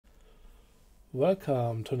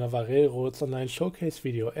Welcome to another Railroads Online Showcase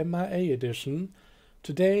video, M.I.A. edition.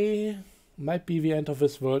 Today might be the end of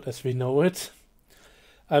this world as we know it.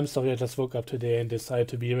 I'm sorry, I just woke up today and decided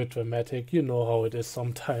to be a bit dramatic. You know how it is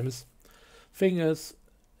sometimes. Thing is,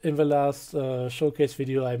 in the last showcase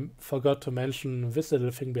video I forgot to mention this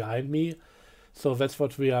little thing behind me. So that's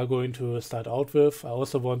what we are going to start out with. I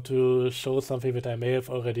also want to show something that I may have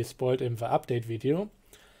already spoiled in the update video.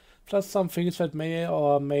 Plus some things that may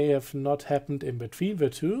or may have not happened in between the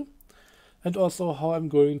two. And also how I'm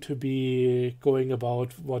going to be going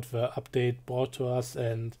about what the update brought to us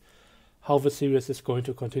and how the series is going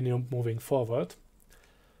to continue moving forward.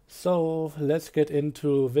 So let's get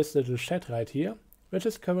into this little shed right here, which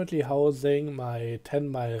is currently housing my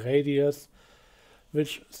 10-mile radius,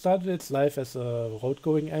 which started its life as a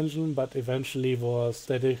road-going engine, but eventually was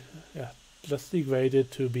just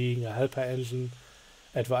degraded to being a helper engine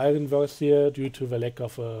at the ironworks here due to the lack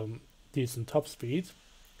of decent top speed.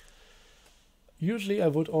 Usually I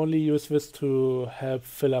would only use this to help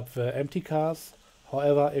fill up the empty cars.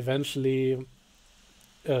 However, eventually,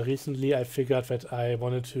 recently I figured that I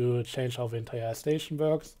wanted to change how the entire station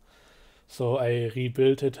works. So I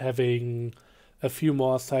rebuilt it, having a few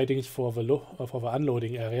more sidings for the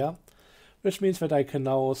unloading area, which means that I can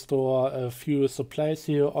now store a few supplies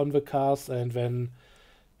here on the cars, and then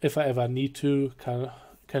if I ever need to,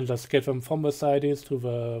 can just get them from the sidings to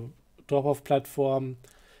the drop-off platform,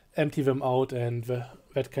 empty them out and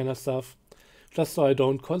that kind of stuff. Just so I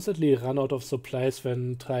don't constantly run out of supplies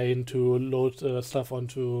when trying to load stuff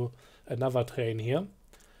onto another train here.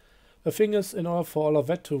 The thing is, in order for all of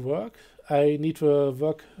that to work, I need the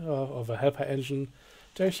work of a helper engine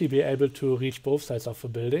to actually be able to reach both sides of the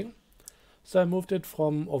building. So I moved it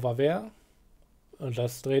from over there and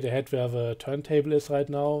just straight ahead where the turntable is right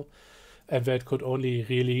now, and that could only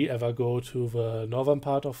really ever go to the northern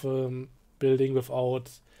part of the building without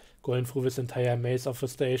going through this entire maze of the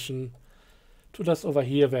station, to just over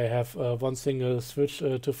here where I have one single switch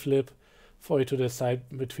to flip for you to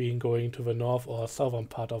decide between going to the north or southern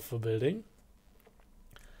part of the building.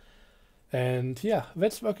 And yeah,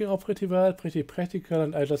 that's working out pretty well, pretty practical,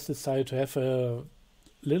 and I just decided to have a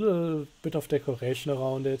little bit of decoration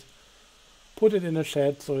around it. Put it in a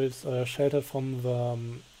shed so it's sheltered from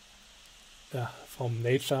the from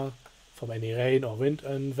nature, from any rain or wind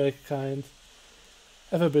and that kind.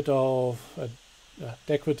 Have a bit of a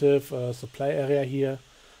decorative supply area here.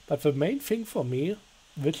 But the main thing for me,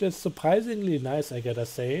 which is surprisingly nice I gotta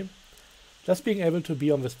say, just being able to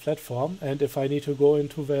be on this platform, and if I need to go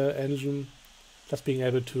into the engine, just being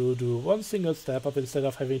able to do one single step up instead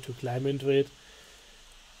of having to climb into it.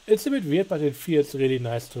 It's a bit weird, but it feels really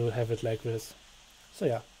nice to have it like this. So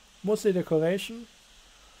yeah, mostly decoration,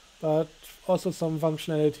 but also some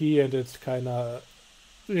functionality, and it's kinda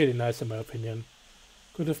really nice in my opinion.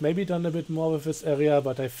 Could have maybe done a bit more with this area,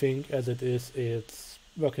 but I think as it is, it's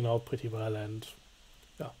working out pretty well, and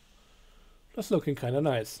yeah, just looking kinda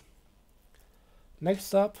nice.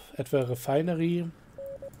 Next up, at the refinery.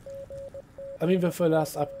 I mean, with the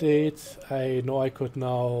last update, I know I could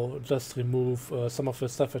now just remove some of the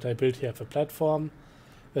stuff that I built here at the platform.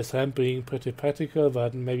 This ramp being pretty practical,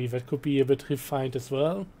 but maybe that could be a bit refined as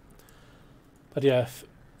well. But yeah,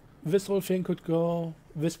 this whole thing could go,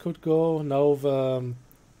 this could go. Now the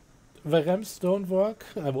ramps don't work.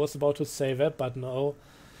 I was about to say that, but no,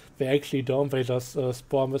 they actually don't. They just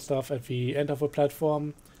spawn the stuff at the end of the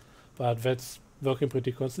platform. But that's working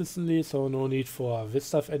pretty consistently, so no need for this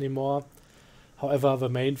stuff anymore. However, the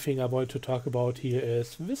main thing I want to talk about here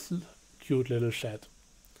is this cute little shed.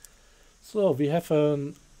 So we have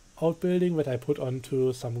an outbuilding that I put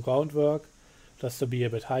onto some groundwork just to be a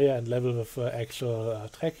bit higher and level with the actual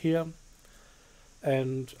track here.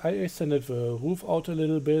 And I extended the roof out a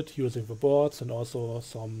little bit using the boards and also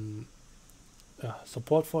some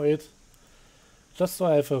support for it. Just so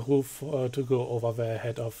I have a roof to go over the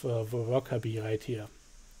head of the worker bee right here.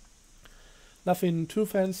 Nothing too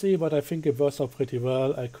fancy, but I think it works out pretty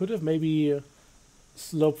well. I could have maybe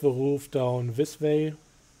sloped the roof down this way,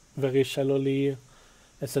 very shallowly,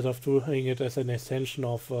 instead of doing it as an extension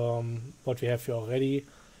of what we have here already.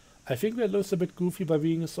 I think that looks a bit goofy by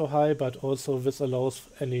being so high, but also this allows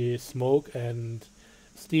any smoke and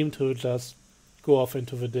steam to just go off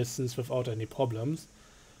into the distance without any problems,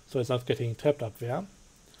 so it's not getting trapped up there.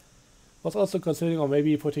 Was also considering or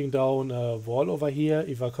maybe putting down a wall over here,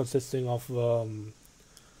 either consisting of the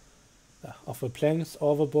planks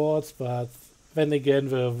or the boards, but then again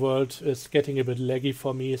the world is getting a bit laggy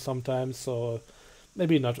for me sometimes, so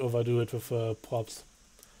maybe not overdo it with props.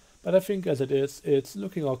 But I think as it is, it's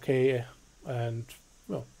looking okay, and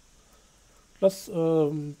well, just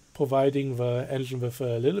providing the engine with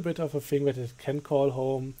a little bit of a thing that it can call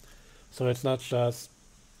home, so it's not just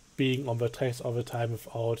being on the tracks all the time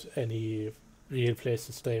without any real place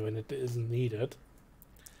to stay when it isn't needed.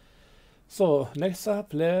 So next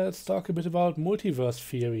up, let's talk a bit about multiverse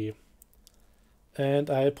theory.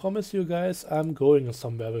 And I promise you guys I'm going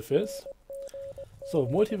somewhere with this. So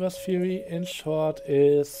multiverse theory in short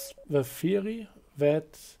is the theory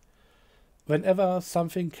that whenever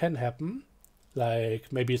something can happen,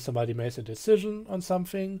 like maybe somebody makes a decision on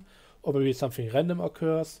something, or maybe something random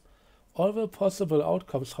occurs, all the possible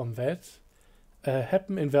outcomes from that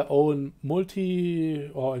happen in their own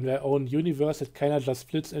in their own universe. It kind of just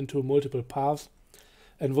splits into multiple paths,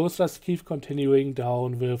 and those just keep continuing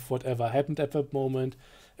down with whatever happened at that moment,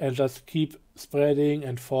 and just keep spreading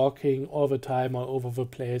and forking all the time all over the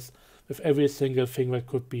place with every single thing that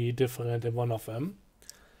could be different in one of them.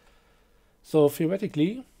 So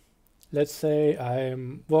theoretically, let's say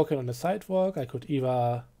I'm walking on a sidewalk, I could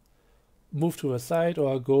either move to a side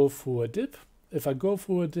or go through a dip. If I go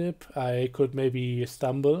through a dip, I could maybe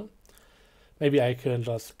stumble. Maybe I can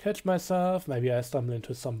just catch myself, maybe I stumble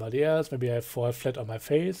into somebody else, maybe I fall flat on my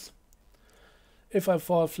face. If I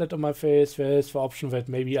fall flat on my face, there is the option that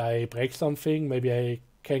maybe I break something, maybe I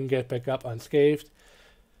can get back up unscathed,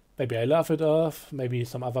 maybe I laugh it off, maybe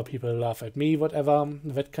some other people laugh at me, whatever,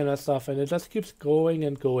 that kind of stuff, and it just keeps going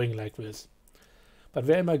and going like this. But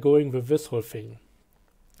where am I going with this whole thing?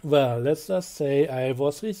 Well, let's just say I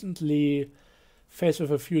was recently faced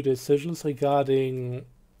with a few decisions regarding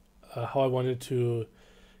how I wanted to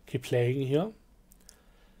keep playing here.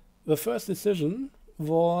 The first decision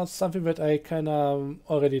was something that I kind of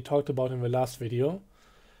already talked about in the last video.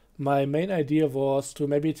 My main idea was to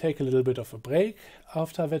maybe take a little bit of a break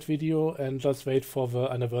after that video and just wait for the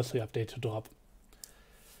anniversary update to drop.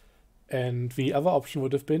 And the other option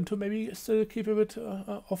would have been to maybe still keep a bit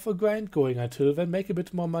of a grind going until then, make a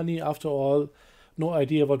bit more money. After all, no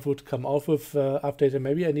idea what would come out with the update, and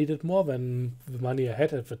maybe I needed more than the money I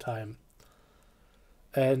had at the time.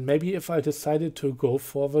 And maybe if I decided to go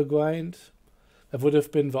for the grind, there would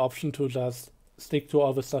have been the option to just stick to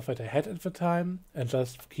all the stuff that I had at the time and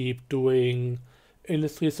just keep doing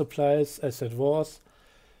industry supplies as it was.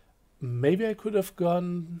 Maybe I could have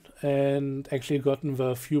gone and actually gotten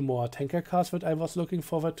the few more tanker cars that I was looking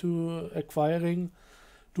forward to acquiring,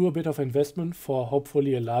 do a bit of investment for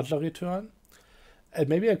hopefully a larger return. And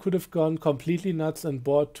maybe I could have gone completely nuts and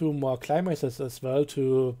bought 2 more climaxes as well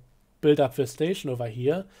to build up the station over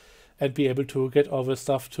here and be able to get all the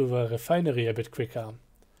stuff to the refinery a bit quicker.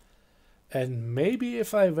 And maybe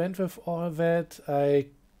if I went with all that, I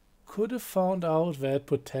could have found out that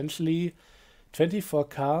potentially 24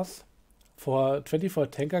 cars for 24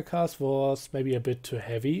 tanker cars was maybe a bit too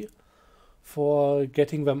heavy for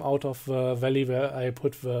getting them out of the valley where I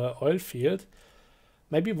put the oil field.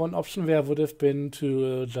 Maybe one option there would have been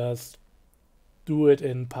to just do it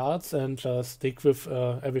in parts and just stick with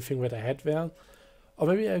everything that I had there. Or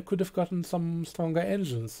maybe I could have gotten some stronger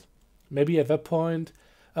engines. Maybe at that point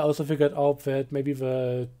I also figured out that maybe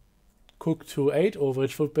the Cook 2.8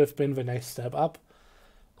 overage would have been the next step up.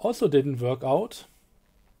 Also didn't work out.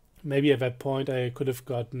 Maybe at that point I could have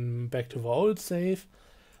gotten back to the old save.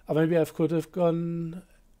 Or maybe I could have gone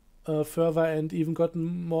further and even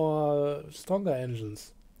gotten more stronger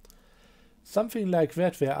engines. Something like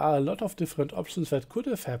that. There are a lot of different options that could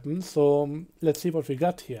have happened, so let's see what we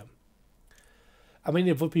got here. I mean,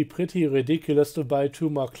 it would be pretty ridiculous to buy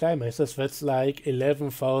 2 more climaxes. That's like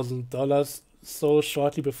 $11,000 so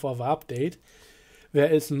shortly before the update.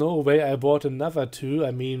 There is no way I bought another 2.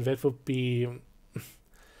 I mean, that would be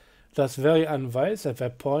just very unwise at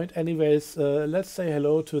that point. Anyways, let's say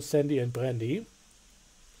hello to Sandy and Brandy.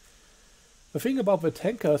 The thing about the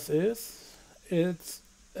tankers is, it's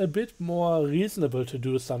a bit more reasonable to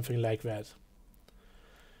do something like that.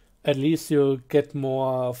 At least you get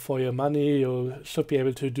more for your money, you should be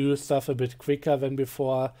able to do stuff a bit quicker than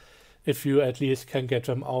before, if you at least can get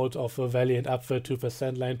them out of the valley and up the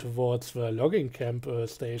 2% line towards the logging camp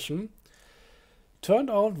station. Turned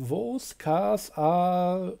out those cars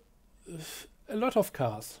are a lot of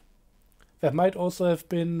cars. There might also have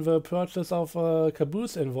been the purchase of a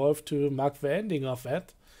caboose involved to mark the ending of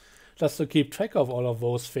that, just to keep track of all of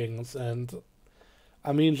those things. And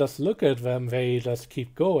I mean, just look at them, they just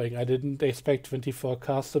keep going. I didn't expect 24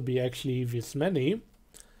 cars to be actually this many.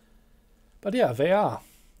 But yeah, they are,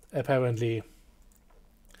 apparently.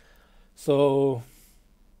 So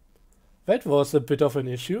that was a bit of an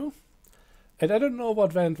issue. And I don't know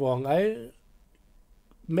what went wrong.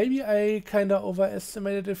 Maybe I kind of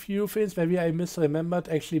overestimated a few things. Maybe I misremembered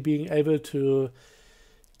actually being able to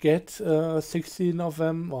get 16 of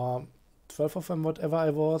them or 12 of them, whatever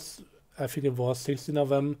I think it was 16 of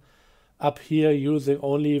them up here using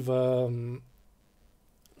only the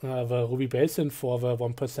Ruby basin for the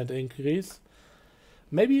 1% increase.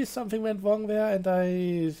 Maybe something went wrong there and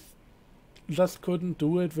I just couldn't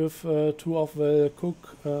do it with two of the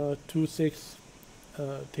Cook 260s.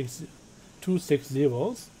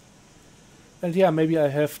 And yeah, maybe I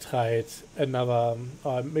have tried another,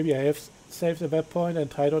 maybe I have saved at that point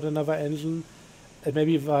and tried out another engine. And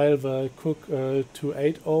maybe while the Cook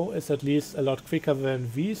 280 is at least a lot quicker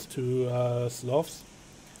than these two sloths,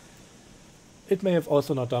 it may have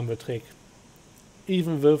also not done the trick.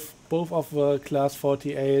 Even with both of the class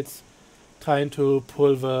 48s trying to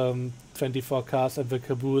pull the 24 cars and the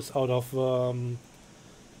caboose out of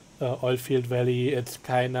Oilfield Valley, it's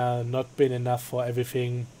kinda not been enough for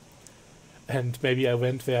everything. And maybe I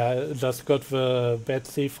went there, just got the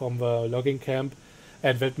Betsy from the logging camp,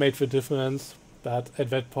 and that made the difference. But at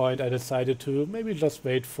that point I decided to maybe just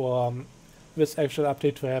wait for this actual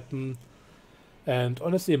update to happen. And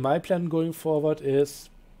honestly, my plan going forward is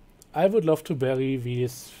I would love to bury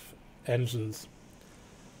these engines.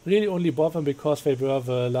 Really only bought them because they were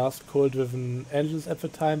the last coal-driven engines at the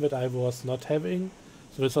time that I was not having.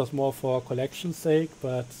 So this was more for collection's sake,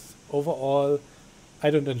 but overall I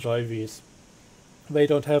don't enjoy these. They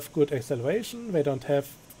don't have good acceleration, they don't have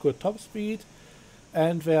good top speed,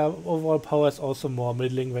 and their overall power is also more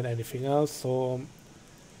middling than anything else, so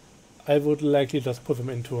I would likely just put them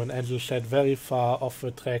into an engine shed very far off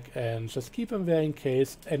the track and just keep them there in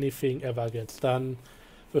case anything ever gets done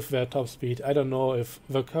with their top speed. I don't know if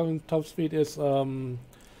the current top speed is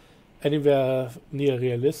anywhere near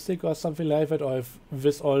realistic or something like that, or if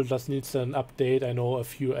this all just needs an update. I know a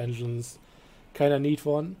few engines kinda need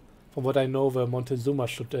one. From what I know, the Montezuma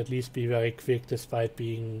should at least be very quick despite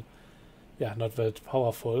being, yeah, not that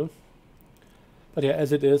powerful. But yeah,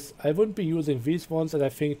 as it is, I wouldn't be using these ones, and I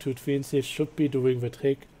think 2 twin seals should be doing the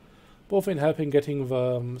trick, both in helping getting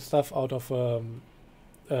the stuff out of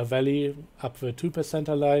valley up the 2%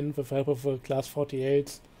 line with the help of the class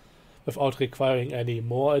 48s, without requiring any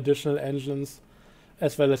more additional engines,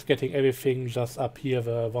 as well as getting everything just up here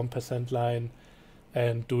the 1% line,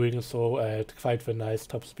 and doing so at quite a nice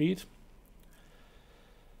top speed.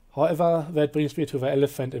 However, that brings me to the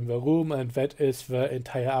elephant in the room, and that is the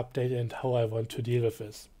entire update and how I want to deal with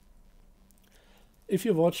this. If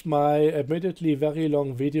you watched my admittedly very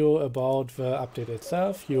long video about the update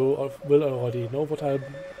itself, you will already know what I'm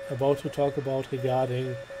about to talk about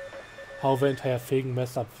regarding how the entire thing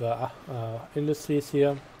messed up the industries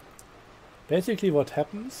here. Basically what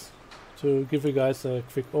happens, to give you guys a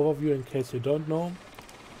quick overview in case you don't know,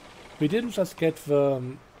 we didn't just get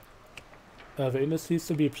the industries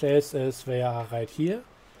to be placed as they are right here.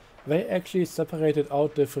 They actually separated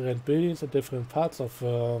out different buildings and different parts of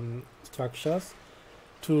structures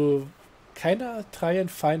to kinda try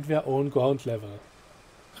and find their own ground level.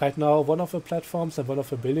 Right now, one of the platforms and one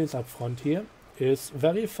of the buildings up front here is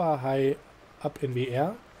very far high up in the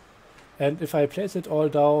air, and if I place it all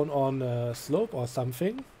down on a slope or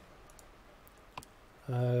something,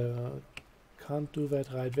 can't do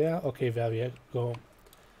that right there. Okay, there we go.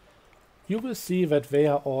 You will see that they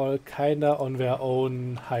are all kinda on their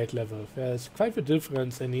own height level. There's quite a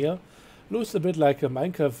difference in here. Looks a bit like a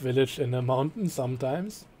Minecraft village in a mountain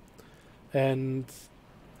sometimes. And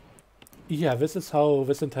yeah, this is how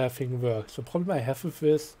this entire thing works. The problem I have with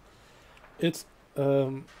this, it's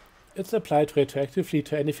applied retroactively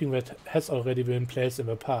to anything that has already been placed in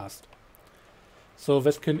the past. So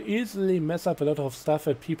this can easily mess up a lot of stuff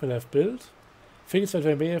that people have built. Things that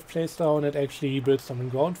they may have placed down and actually built some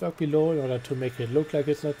groundwork below in order to make it look like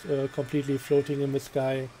it's not completely floating in the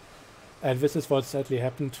sky. And this is what sadly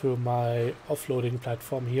happened to my offloading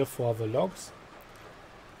platform here for the logs.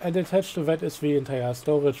 And attached to that is the entire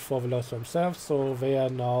storage for the logs themselves, so they are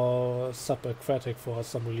now subaquatic for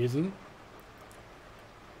some reason.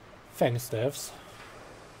 Thanks, devs.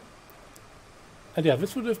 And yeah,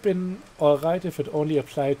 this would have been alright if it only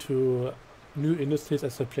applied to new industries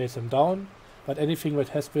as they place them down, but anything that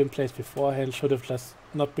has been placed beforehand should have just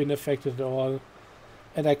not been affected at all.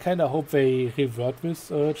 And I kinda hope they revert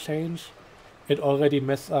this change. It already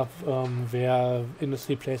messed up their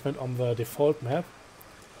industry placement on the default map,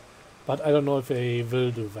 but I don't know if they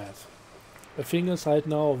will do that. The thing is right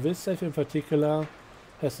now, this save in particular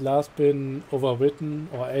has last been overwritten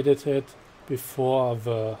or edited before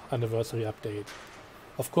the anniversary update.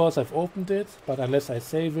 Of course I've opened it, but unless I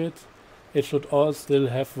save it, it should all still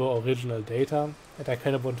have the original data, and I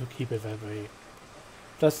kind of want to keep it that way.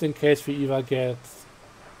 Just in case we either get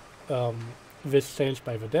this changed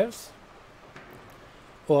by the devs,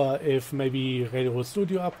 or if maybe Radio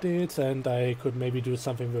Studio updates and I could maybe do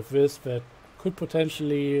something with this that could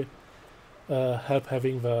potentially help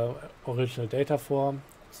having the original data form,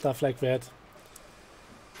 stuff like that.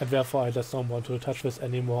 And therefore I just don't want to touch this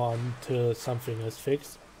anymore until something is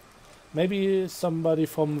fixed. Maybe somebody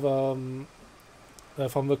from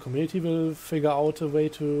the community will figure out a way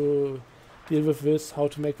to deal with this, how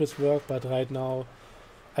to make this work, but right now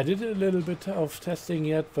I did a little bit of testing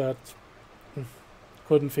yet, but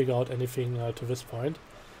couldn't figure out anything to this point.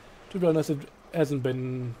 To be honest, it hasn't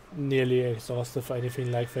been nearly exhaustive or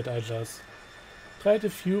anything like that. I just tried a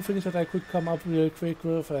few things that I could come up real quick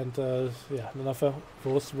with, and yeah, none of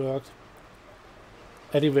those worked.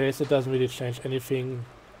 Anyways, it doesn't really change anything.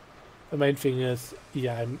 The main thing is,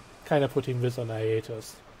 yeah, I'm kind of putting this on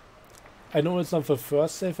hiatus. I know it's not the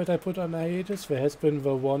first save that I put on hiatus. There has been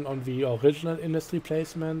the one on the original industry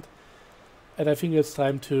placement, and I think it's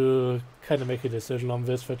time to kind of make a decision on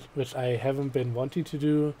this, which I haven't been wanting to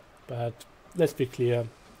do, but let's be clear,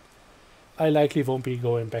 I likely won't be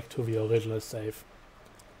going back to the original save.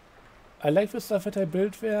 I like the stuff that I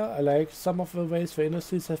built there, I like some of the ways the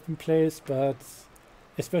industries have been placed, but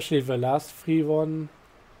especially the last three ones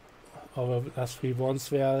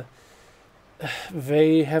where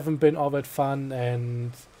they haven't been all that fun,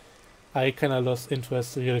 and I kind of lost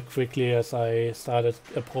interest really quickly as I started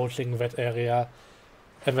approaching that area.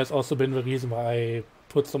 And that's also been the reason why I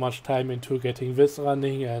put so much time into getting this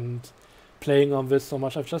running and playing on this so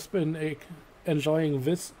much. I've just been enjoying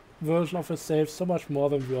this version of the save so much more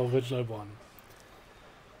than the original one.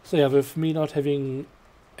 So yeah, with me not having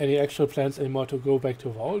any actual plans anymore to go back to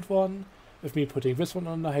the old one, with me putting this one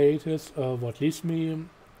on the hiatus, what does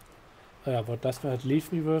that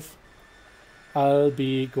leave me with? I'll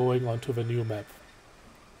be going on to the new map.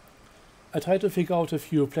 I tried to figure out a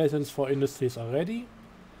few placements for industries already.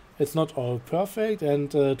 It's not all perfect,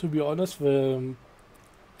 and to be honest, the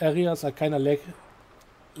areas are kind of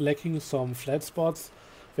lacking some flat spots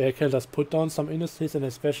where I can just put down some industries, and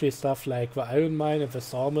especially stuff like the iron mine and the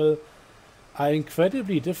sawmill are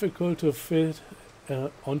incredibly difficult to fit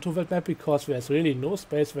onto that map because there's really no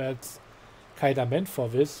space where it's kind of meant for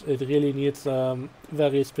this. It really needs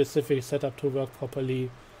very specific setup to work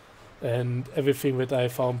properly, and everything that I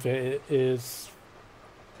found there is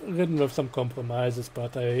written with some compromises,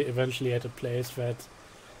 but I eventually had a place that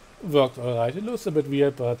worked alright. It looks a bit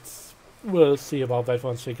weird, but we'll see about that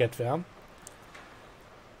once we get there.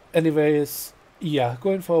 Anyways, yeah,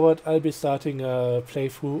 going forward I'll be starting a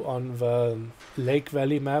playthrough on the Lake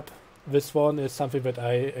Valley map. This one is something that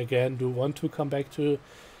I again do want to come back to,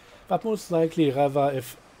 but most likely rather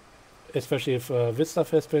especially if this stuff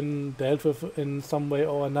has been dealt with in some way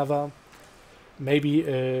or another. Maybe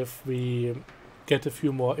if we get a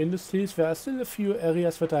few more industries, there are still a few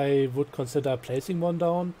areas that I would consider placing one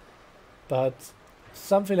down, but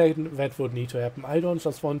something like that would need to happen. I don't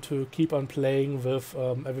just want to keep on playing with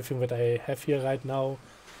everything that I have here right now,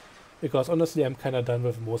 because honestly I'm kind of done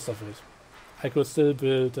with most of it. I could still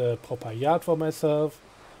build a proper yard for myself,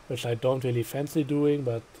 which I don't really fancy doing,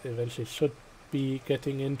 but eventually should be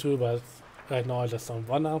getting into, but right now I just don't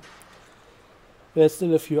wanna. There's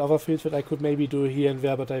still a few other things that I could maybe do here and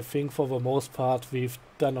there, but I think for the most part we've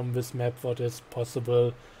done on this map what is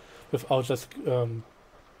possible without just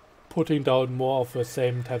putting down more of the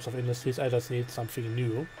same types of industries. I just need something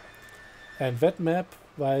new. And that map,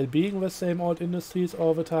 while being the same old industries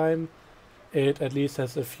all the time, it at least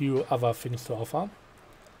has a few other things to offer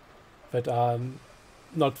that are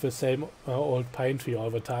not the same old pine tree all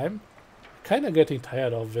the time. Kinda getting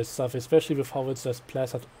tired of this stuff, especially with how it's just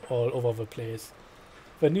plastered all over the place.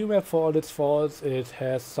 The new map, for all its faults, it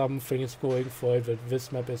has some things going for it that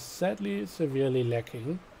this map is sadly severely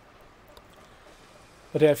lacking.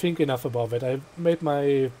 But yeah, I think enough about that. I made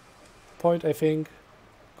my point, I think,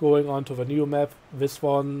 going on to the new map. This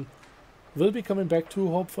one will be coming back to,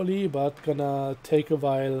 hopefully, but gonna take a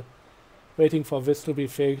while, waiting for this to be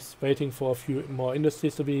fixed, waiting for a few more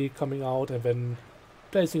industries to be coming out, and then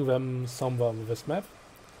placing them somewhere on this map.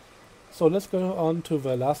 So let's go on to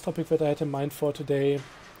the last topic that I had in mind for today,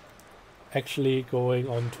 actually going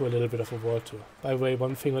on to a little bit of a world tour. By the way,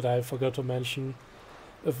 one thing that I forgot to mention,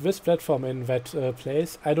 with this platform in that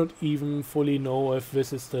place, I don't even fully know if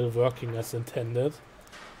this is still working as intended,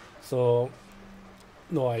 so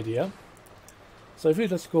no idea. So if we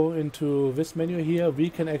just go into this menu here, we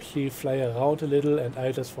can actually fly around a little, and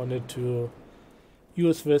I just wanted to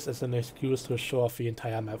use this as an excuse to show off the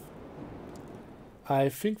entire map. I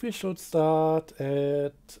think we should start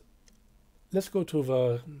at... Let's go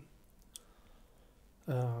to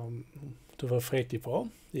the freight depot.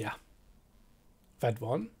 Yeah, that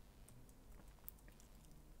one.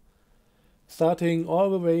 Starting all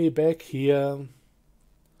the way back here,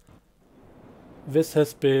 this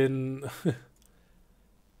has been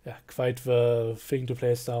yeah, quite the thing to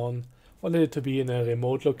place down. Wanted it to be in a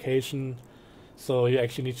remote location, so you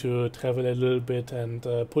actually need to travel a little bit and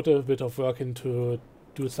put a bit of work into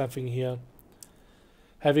do something here.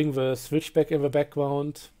 Having the switchback in the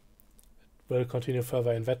background will continue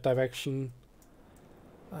further in that direction.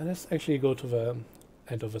 Let's actually go to the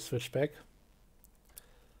end of the switchback.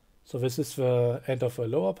 So this is the end of the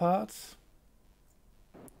lower part.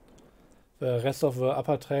 The rest of the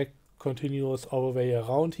upper track continues all the way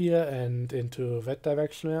around here and into that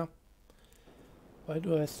direction here. Why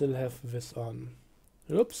do I still have this on?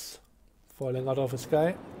 Oops, falling out of the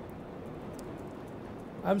sky.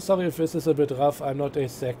 I'm sorry if this is a bit rough. I'm not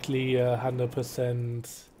exactly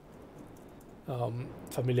 100%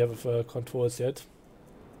 familiar with the controls yet.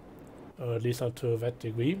 Or at least not to that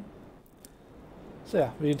degree. So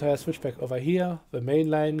yeah, the entire switchback over here, the main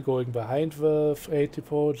line going behind the freight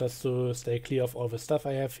depot just to stay clear of all the stuff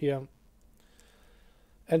I have here.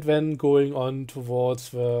 And then going on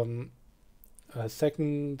towards the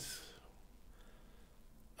second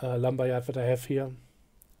lumberyard that I have here.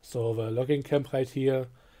 So the logging camp right here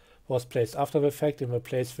was placed after the fact in the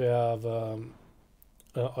place where the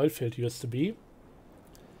oil field used to be.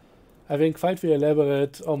 Having quite the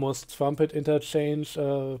elaborate, almost trumpet interchange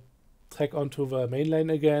track onto the main line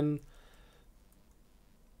again.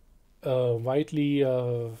 Widely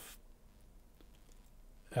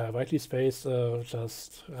spaced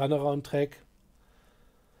just runaround track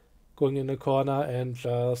going in the corner, and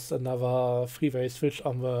just another freeway switch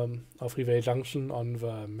on the freeway junction on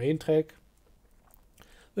the main track.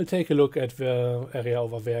 We'll take a look at the area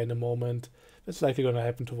over there in a moment. It's likely going to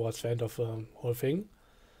happen towards the end of the whole thing.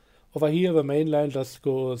 Over here, the main line just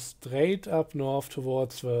goes straight up north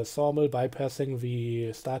towards the sawmill, bypassing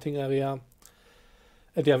the starting area.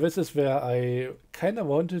 And yeah, this is where I kind of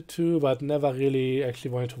wanted to, but never really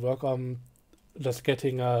actually wanted to work on just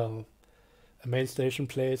getting a main station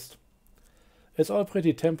placed. It's all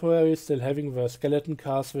pretty temporary, still having the skeleton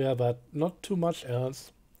cars there, but not too much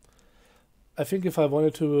else. I think if I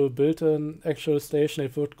wanted to build an actual station,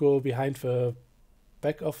 it would go behind the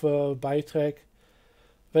back of the bike track,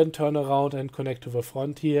 then turn around and connect to the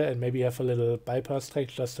front here, and maybe have a little bypass track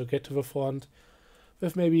just to get to the front,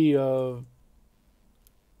 with maybe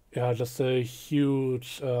just a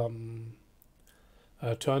huge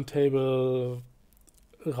turntable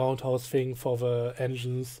roundhouse thing for the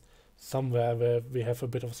engines somewhere where we have a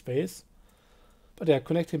bit of space. But yeah,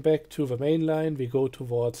 connecting back to the main line, we go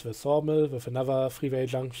towards the sawmill with another freeway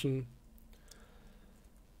junction.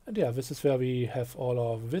 And yeah, this is where we have all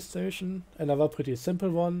of this station. Another pretty simple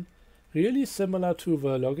one, really similar to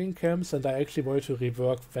the logging camps, and I actually wanted to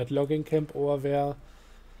rework that logging camp over there.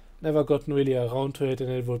 Never gotten really around to it, and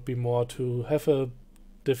it would be more to have a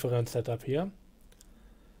different setup here.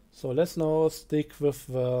 So let's now stick with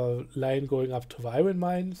the line going up to the iron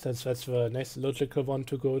mine, since that's the next logical one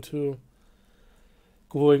to go to.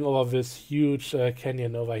 Going over this huge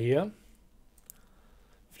canyon over here.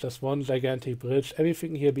 Just one gigantic bridge.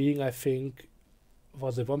 Everything here being, I think,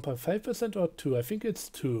 was it 1.5% or 2? I think it's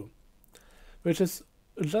 2. Which is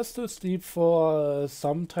just too steep for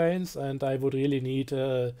some trains, and I would really need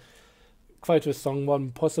quite a strong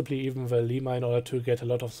one, possibly even the Lima, in order to get a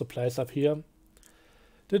lot of supplies up here.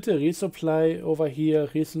 Did a resupply over here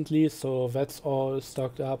recently, so that's all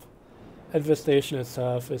stocked up. And the station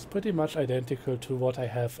itself is pretty much identical to what I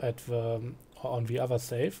have at on the other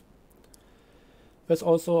save. There's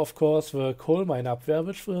also, of course, the coal mine up there,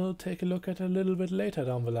 which we'll take a look at a little bit later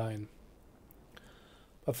down the line.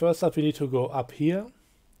 But first up, we need to go up here,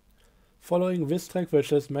 following this track,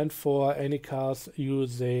 which is meant for any cars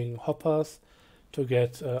using hoppers to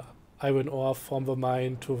get iron ore from the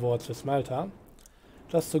mine towards the smelter,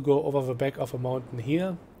 just to go over the back of a mountain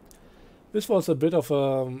here. This was a bit of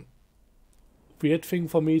a weird thing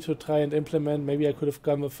for me to try and implement. Maybe I could have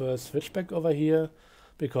gone with a switchback over here,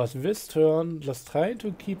 because this turn, just trying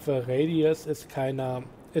to keep the radius, is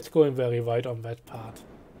it's going very wide on that part.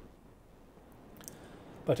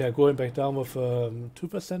 But yeah, going back down with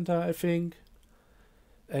 2%er, I think,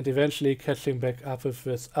 and eventually catching back up with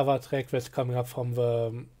this other track that's coming up from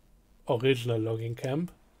the original logging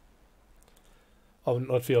camp. Or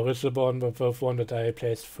not the original one, but the one that I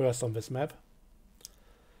placed first on this map.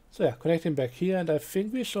 So yeah, connecting back here, and I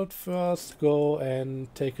think we should first go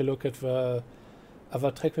and take a look at the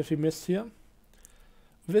other track that we missed here.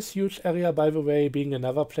 This huge area, by the way, being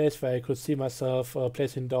another place where I could see myself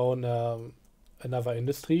placing down another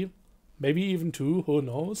industry. Maybe even two, who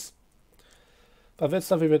knows. But that's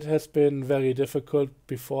something that has been very difficult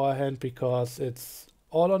beforehand because it's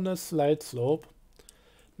all on a slight slope.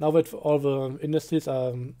 Now that all the industries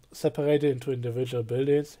are separated into individual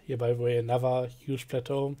buildings, here by the way another huge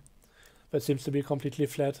plateau that seems to be completely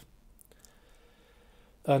flat.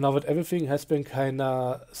 Now that everything has been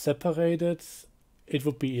kinda separated, it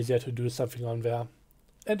would be easier to do something on there.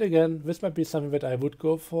 And again, this might be something that I would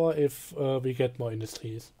go for if we get more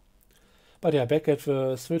industries. But yeah, back at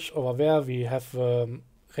the switch over there, we have the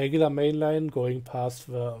regular main line going past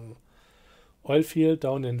the oil field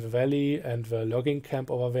down in the valley and the logging camp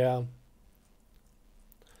over there.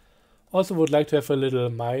 Also would like to have a little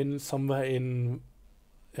mine somewhere in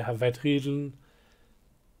that region.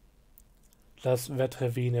 Just that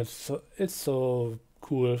ravine, it's so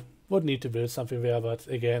cool. Would need to build something there, but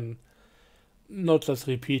again, not just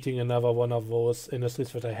repeating another one of those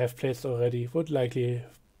industries that I have placed already. Would likely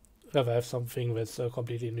rather have something that's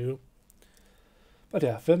completely new. But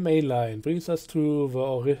yeah, the main line brings us to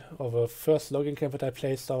the first logging camp that I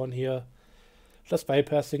placed down here. Just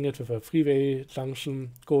bypassing it with a freeway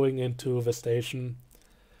junction going into the station,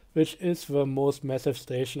 which is the most massive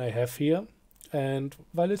station I have here. And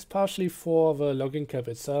while it's partially for the logging camp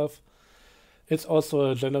itself, it's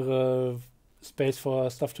also a general space for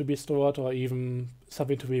stuff to be stored or even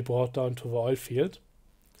something to be brought down to the oil field.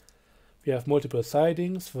 We have multiple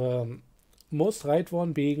sidings, the most right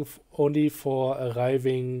one being only for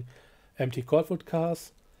arriving empty cordwood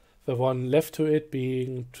cars, the one left to it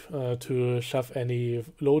being to shove any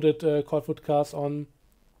loaded cordwood cars on,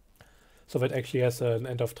 so that actually has an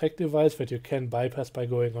end of track device that you can bypass by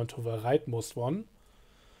going onto the rightmost one.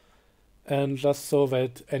 And just so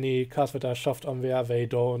that any cars that are shoved on there, they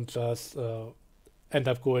don't just end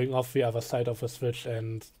up going off the other side of the switch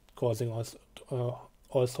and causing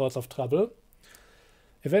all sorts of trouble.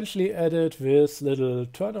 Eventually added this little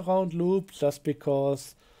turnaround loop just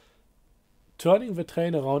because turning the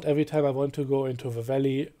train around every time I want to go into the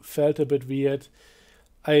valley felt a bit weird.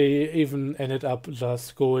 I even ended up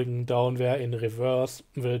just going down there in reverse,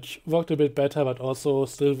 which worked a bit better, but also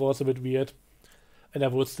still was a bit weird. And I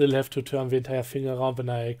would still have to turn the entire thing around when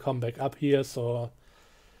I come back up here, so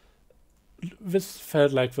this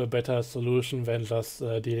felt like the better solution than just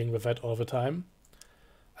dealing with that all the time.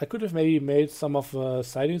 I could have maybe made some of the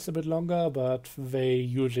sidings a bit longer, but they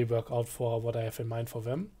usually work out for what I have in mind for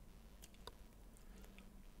them.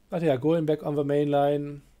 But yeah, going back on the main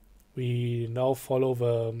line, we now follow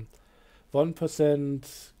the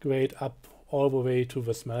 1% grade up all the way to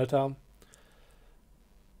the smelter.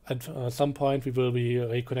 At some point we will be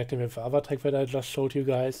reconnecting with the other track that I just showed you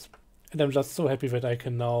guys. And I'm just so happy that I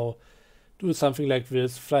can now do something like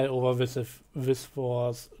this, fly over this if this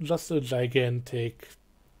was just a gigantic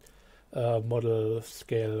model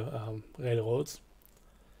scale railroads.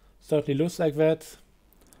 Certainly looks like that.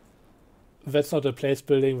 That's not a place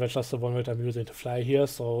building, that's just the one that I'm using to fly here,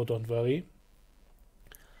 so don't worry.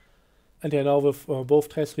 And yeah, now with both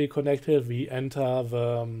tracks reconnected, we enter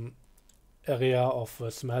the area of the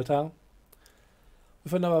smelter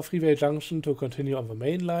with another freeway junction to continue on the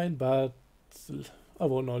main line, but I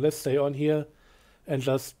won't know, let's stay on here and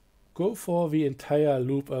just go for the entire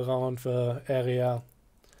loop around the area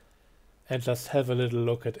and just have a little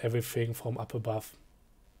look at everything from up above.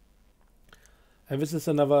 And this is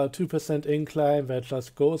another 2% incline that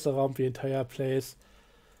just goes around the entire place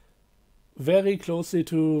very closely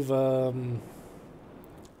to the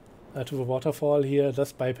waterfall here,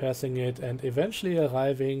 just bypassing it and eventually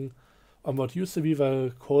arriving on what used to be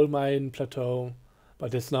the coal mine plateau,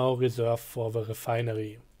 but is now reserved for the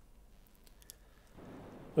refinery.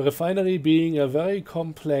 The refinery being a very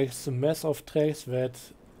complex mess of tracks that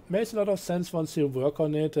makes a lot of sense once you work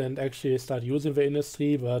on it and actually start using the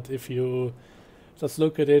industry, but if you just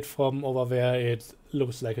look at it from over there, it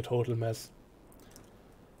looks like a total mess.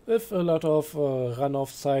 With a lot of runoff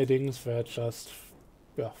sidings that just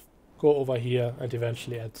go over here and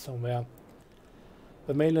eventually add somewhere.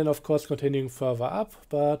 The mainland of course continuing further up,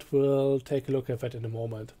 but we'll take a look at that in a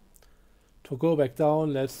moment. To go back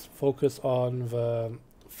down, let's focus on the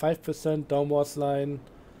 5% downwards line,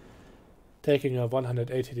 taking a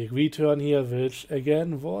 180-degree turn here, which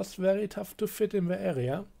again was very tough to fit in the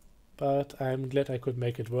area. But I'm glad I could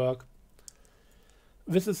make it work.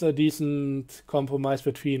 This is a decent compromise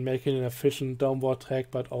between making an efficient downward track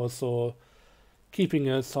but also keeping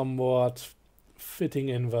it somewhat fitting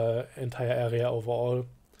in the entire area overall.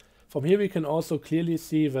 From here we can also clearly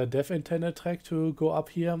see the dev intended track to go up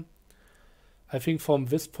here. I think from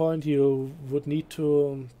this point you would need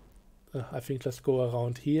to, just go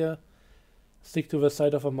around here, stick to the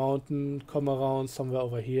side of a mountain, come around somewhere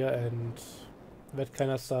over here and that kind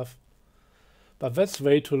of stuff. But that's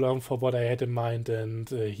way too long for what I had in mind, and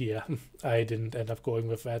here I didn't end up going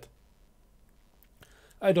with that.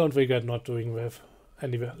 I don't regret not doing with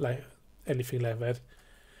anything like that.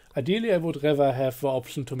 Ideally, I would rather have the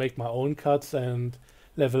option to make my own cuts and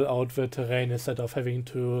level out the terrain instead of having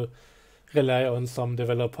to rely on some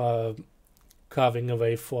developer carving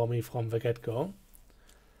away for me from the get-go.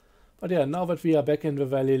 But yeah, now that we are back in the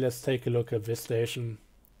valley, let's take a look at this station.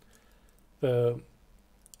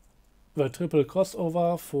 The triple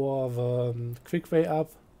crossover for the quick way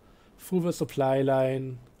up through the supply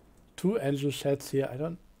line, 2 engine sheds here.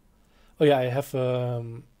 Oh yeah, I have a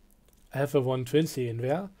 120 in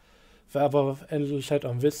there. The other engine shed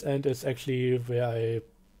on this end is actually where I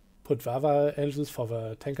put the other engines for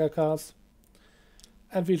the tanker cars.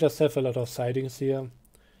 And we just have a lot of sidings here.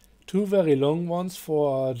 2 very long ones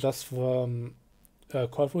for just the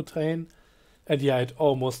Corfu train. And yeah, it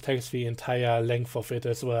almost takes the entire length of it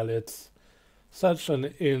as well. It's such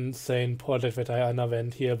an insane project that I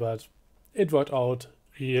underwent here, but it worked out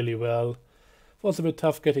really well. It was a bit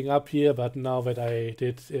tough getting up here, but now that I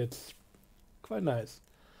did, it's quite nice.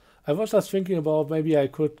 I was just thinking about maybe I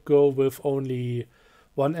could go with only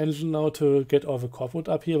 1 engine now to get all the Corpwood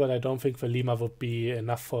up here, but I don't think the Lima would be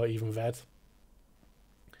enough for even that.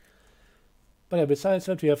 But yeah, besides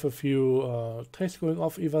that, we have a few tracks going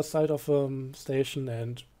off either side of the station,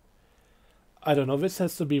 and I don't know, this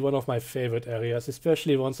has to be one of my favorite areas,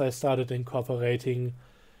 especially once I started incorporating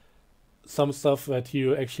some stuff that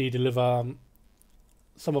you actually deliver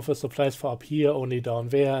some of the supplies for up here only down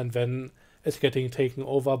there, and then it's getting taken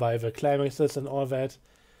over by the climaxes and all that.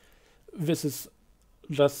 This is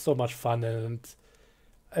just so much fun, and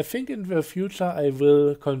I think in the future I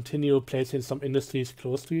will continue placing some industries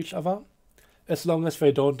close to each other, as long as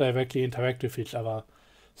they don't directly interact with each other.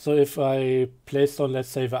 So if I place down, let's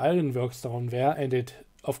say, the ironworks down there, and it,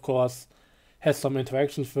 of course, has some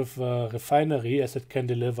interactions with the refinery as it can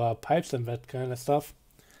deliver pipes and that kind of stuff,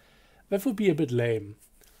 that would be a bit lame.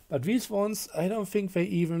 But these ones, I don't think they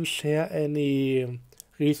even share any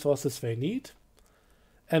resources they need.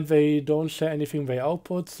 And they don't share anything they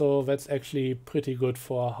output, so that's actually pretty good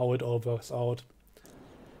for how it all works out.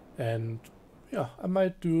 And yeah, I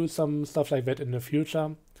might do some stuff like that in the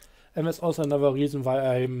future. And that's also another reason why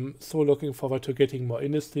I'm so looking forward to getting more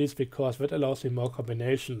industries, because that allows me more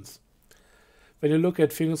combinations. When you look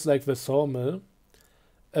at things like the sawmill,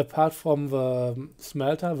 apart from the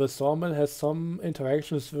smelter, the sawmill has some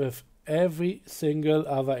interactions with every single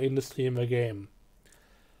other industry in the game.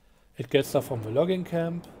 It gets stuff from the logging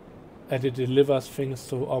camp, and it delivers things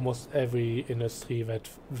to almost every industry that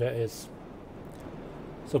there is.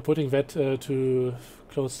 So putting that too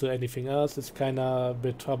close to anything else is kinda a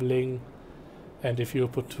bit troubling, and if you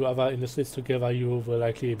put 2 other industries together, you will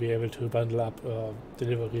likely be able to bundle up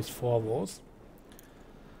deliveries for those.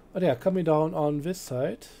 But yeah, coming down on this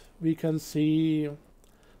side, we can see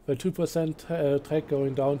the 2% track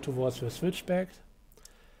going down towards the switchback,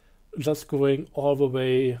 just going all the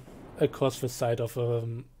way across the side of a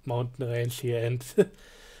mountain range here. And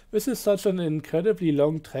this is such an incredibly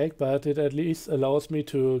long track, but it at least allows me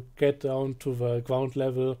to get down to the ground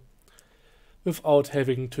level without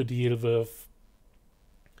having to deal with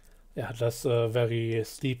just a very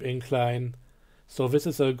steep incline. So this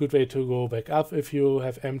is a good way to go back up if you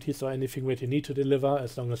have empties or anything that you need to deliver,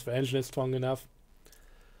 as long as the engine is strong enough.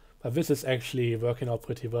 But this is actually working out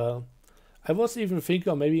pretty well. I was even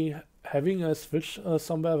thinking of maybe having a switch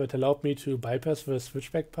somewhere that allowed me to bypass the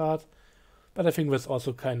switchback part, but I think that's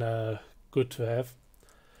also kind of good to have.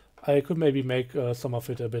 I could maybe make some of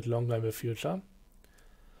it a bit longer in the future.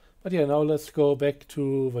 But yeah, now let's go back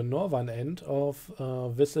to the northern end of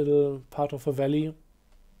this little part of the valley,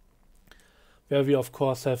 where we of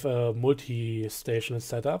course have a multi-station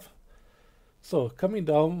setup. So coming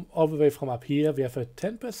down all the way from up here, we have a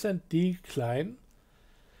 10% decline.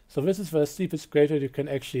 So this is the steepest grade that you can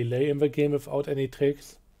actually lay in the game without any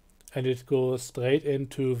tricks. And it goes straight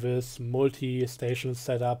into this multi-station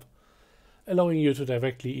setup, allowing you to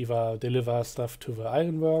directly either deliver stuff to the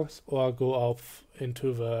ironworks or go off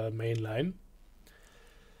into the main line.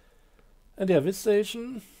 And yeah, this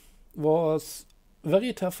station was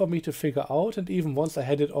very tough for me to figure out, and even once I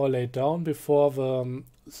had it all laid down before the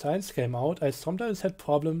signs came out, I sometimes had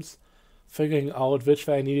problems figuring out which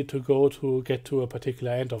way I needed to go to get to a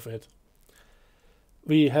particular end of it.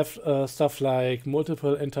 We have stuff like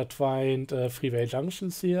multiple intertwined freeway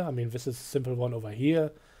junctions here. I mean, this is a simple one over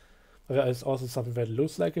here. There is also something that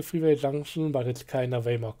looks like a freeway junction, but it's kind of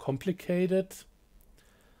way more complicated.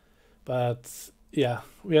 But yeah,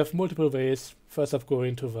 we have multiple ways. First of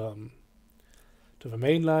going to the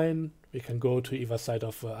main line. We can go to either side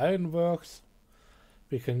of the ironworks.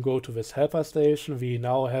 we can go to this helper station. We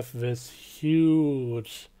now have this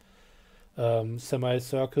huge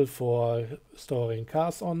semicircle for storing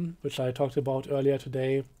cars on, which I talked about earlier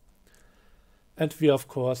today. And we of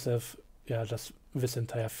course have, yeah, just this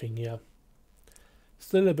entire thing here.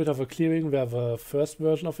 Still a bit of a clearing where the first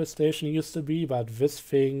version of the station used to be, but this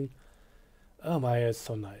thing, oh my, it's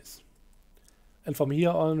so nice. And from here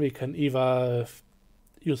on we can either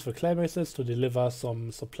use the clay bases to deliver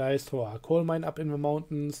some supplies to our coal mine up in the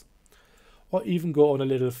mountains, or even go on a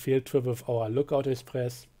little field trip with our Lookout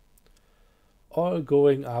Express, or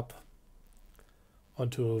going up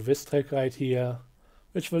onto this track right here,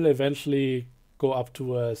 which will eventually go up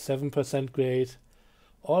to a 7% grade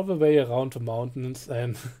all the way around the mountains.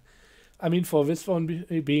 And I mean, for this one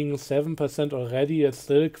being 7% already, it's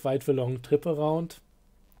still quite the long trip around.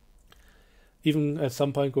 Even at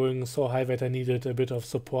some point going so high that I needed a bit of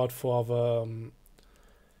support for the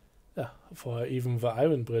for even the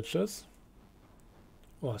iron bridges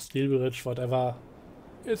or steel bridge, whatever.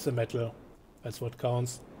 It's a metal, that's what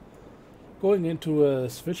counts. Going into a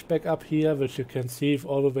switchback up here, which you can see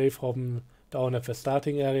all the way from down at the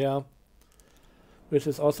starting area, which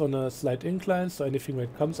is also on a slight incline, so anything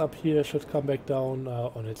that comes up here should come back down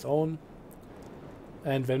on its own.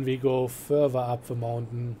 And when we go further up the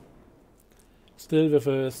mountain, still with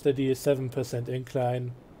a steady 7%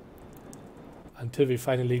 incline, until we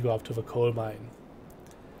finally go up to the coal mine,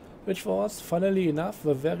 which was, funnily enough,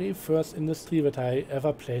 the very first industry that I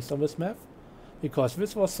ever placed on this map, because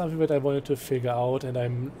this was something that I wanted to figure out, and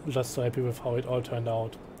I'm just so happy with how it all turned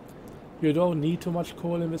out. You don't need too much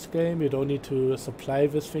coal in this game, you don't need to supply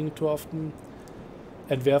this thing too often,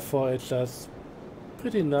 and therefore it's just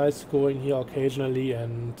pretty nice going here occasionally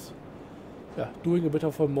and doing a bit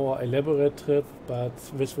of a more elaborate trip, but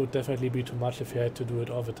this would definitely be too much if you had to do it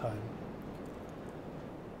all the time.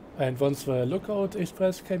 And once the Lookout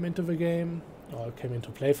Express came into the game, or came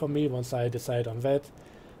into play for me, once I decided on that,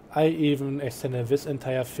 I even extended this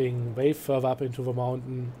entire thing way further up into the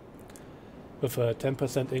mountain with a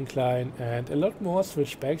 10% incline and a lot more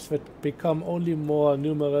switchbacks that become only more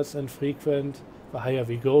numerous and frequent the higher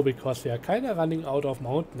we go, because we are kinda running out of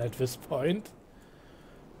mountain at this point.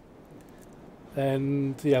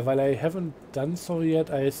 And yeah, while I haven't done so yet,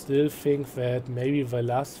 I still think that maybe the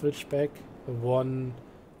last switchback, the one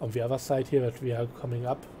on the other side here that we are coming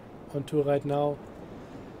up onto right now,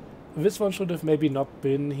 this one should have maybe not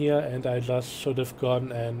been here, and I just should have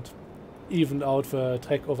gone and evened out the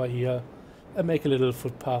track over here and make a little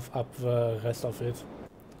footpath up the rest of it.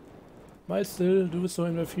 Might still do so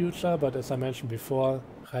in the future, but as I mentioned before,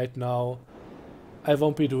 right now I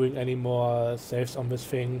won't be doing any more saves on this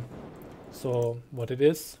thing. So what it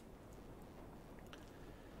is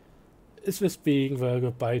this being the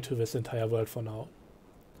goodbye to this entire world for now.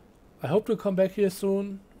 I hope to come back here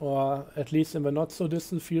soon, or at least in the not so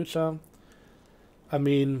distant future. I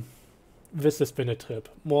mean, this has been a trip,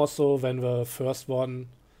 more so than the first one,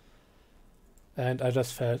 and I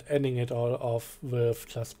just felt ending it all off with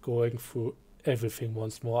just going through everything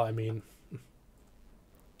once more. I mean,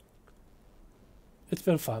 it's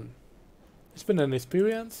been fun. It's been an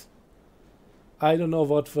experience. I don't know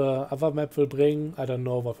what the other map will bring, I don't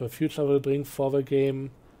know what the future will bring for the game,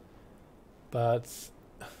 but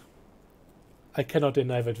I cannot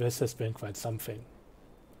deny that this has been quite something.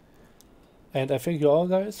 And I thank you all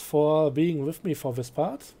guys for being with me for this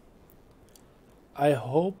part. I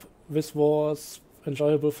hope this was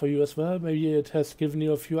enjoyable for you as well. Maybe it has given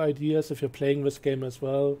you a few ideas if you're playing this game as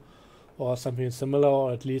well, or something similar,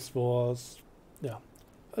 or at least was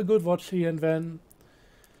a good watch here and then.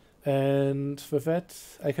 And with that,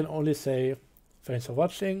 I can only say thanks for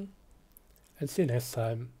watching and see you next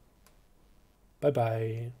time. Bye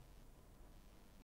bye.